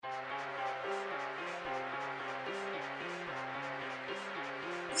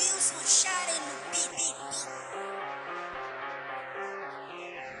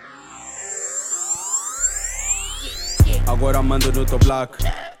Agora mando no teu black,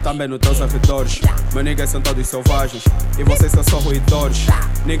 também nos teus arredores. Meus niggas são todos selvagens e vocês são só ruidores.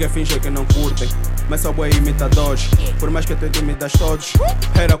 Niggas fingem que não curtem, mas são bué imitadores. Por mais que tu intimidas todos,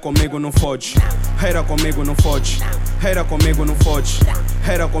 era comigo não fodes. Era comigo não fodes. Era comigo não fodes.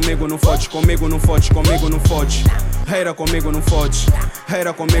 Era comigo não fodes. Comigo não fodes, comigo não fodes. Era comigo não fodes.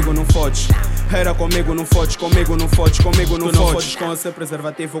 Era comigo não fodes. Era comigo não fodes, comigo não fodes, comigo não fodes. Tu não fodes com o seu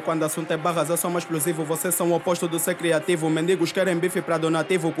preservativo. Quando o assunto é barras, eu sou mais explosivo. Vocês são o oposto do ser criativo. Mendigos querem bife pra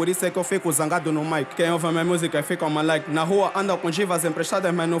donativo. Por isso é que eu fico zangado no mic. Quem ouve a minha música e fica uma like. Na rua andam com givas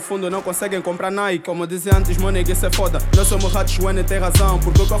emprestadas, mas no fundo não conseguem comprar Nike. Como dizia antes, money, isso é foda. Nós somos ratos, Weny tem razão.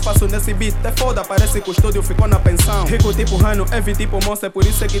 Porque o que eu faço nesse beat é foda. Parece que o estúdio ficou na pensão. Rico tipo Rano, heavy tipo monstro. Por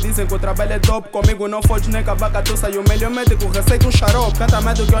isso é que dizem que o trabalho é dope. Comigo não fodes nem cavaca, tu sai o melhor médico, receita um xarope. Canta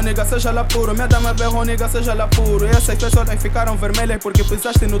medo que o nigga seja lá puro. Minha dama berrou, nigga seja lá puro. E essas pessoas ficaram vermelhas porque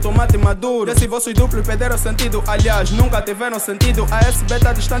pisaste no tomate maduro. Esses vossos duplos perderam sentido, aliás, nunca tiveram sentido. A SB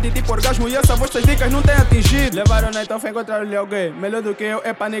tá distante tipo orgasmo e essas vossas dicas não têm atingido. Levaram na então foi encontrar o A.O.G. Melhor do que eu,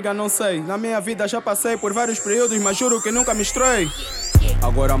 é pra nigga, não sei. Na minha vida já passei por vários períodos, mas juro que nunca misturei.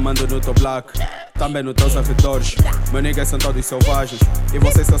 Agora mando no teu black, também nos teus arredores. Meus niggas são todos selvagens e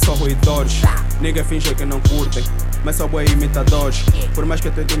vocês são só ruidores. Niggas fingem que não curtem, mas são bué imitadores. Por mais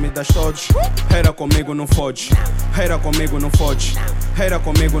que tu intimidas todos, era comigo não fodes. Era comigo não fodes. Era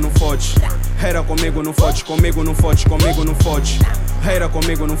comigo não fodes. Era comigo não fodes. Comigo não fodes, comigo não fodes. Era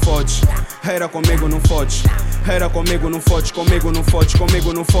comigo não fodes. Era comigo não fodes. Era comigo não fodes, comigo não fodes,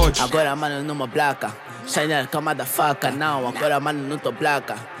 comigo não fodes. Agora mano numa placa, Chanel cama da faca. Não, agora mano não tô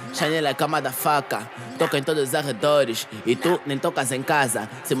placa, Chanel é cama da faca. Toca em todos os arredores e tu nem tocas em casa.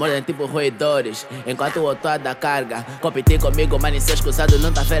 Se mordem tipo roedores, enquanto eu tô a dar carga. Competir comigo, mano, e ser escusado.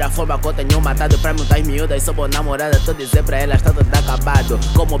 Não tá feira a forma que eu tenho matado. Pra mim tais miúdas, sou boa namorada. Tô dizer pra elas, tá tudo acabado.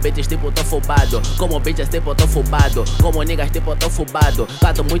 Como bitches tipo tô fubado. Como bitches tipo tô fubado. Como niggas tipo tô fubado.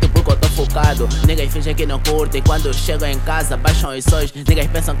 Canto muito porque eu tô focado. Niggas fingem que não curtem. Quando chegam em casa, baixam os sons. Niggas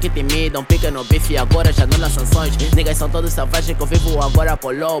pensam que intimidam. Pica no bife e agora já não lançam sanções. Niggas são todos selvagens que eu vivo agora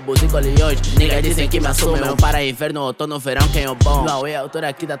com lobos e com leões. Niggas dizem que me assumem. Para inverno, outono, verão, quem é o bom? Não, é a altura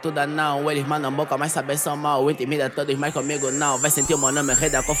aqui da tudo não. Eles mandam boca, mas saber são mal. Intimida todos, mas comigo não. Vai sentir o meu nome, rei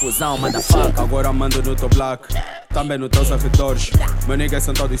da confusão, motherfucker. Agora mando no teu black, também nos teus arredores. Meus niggas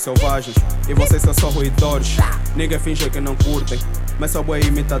são todos selvagens e vocês são só ruidores. Niggas fingem que não curtem, mas são bué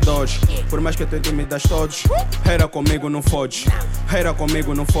imitadores. Por mais que tu intimidas todos, era comigo não fodes. Era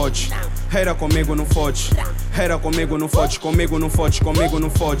comigo não fodes. Era comigo não fodes. Era comigo não fodes. Comigo não fodes, comigo não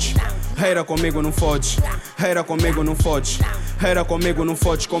fodes. Era comigo não fodes. Era comigo não fodes. Era comigo não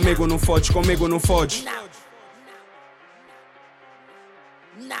fodes. Comigo não fodes, comigo não fodes.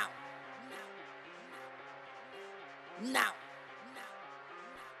 Now.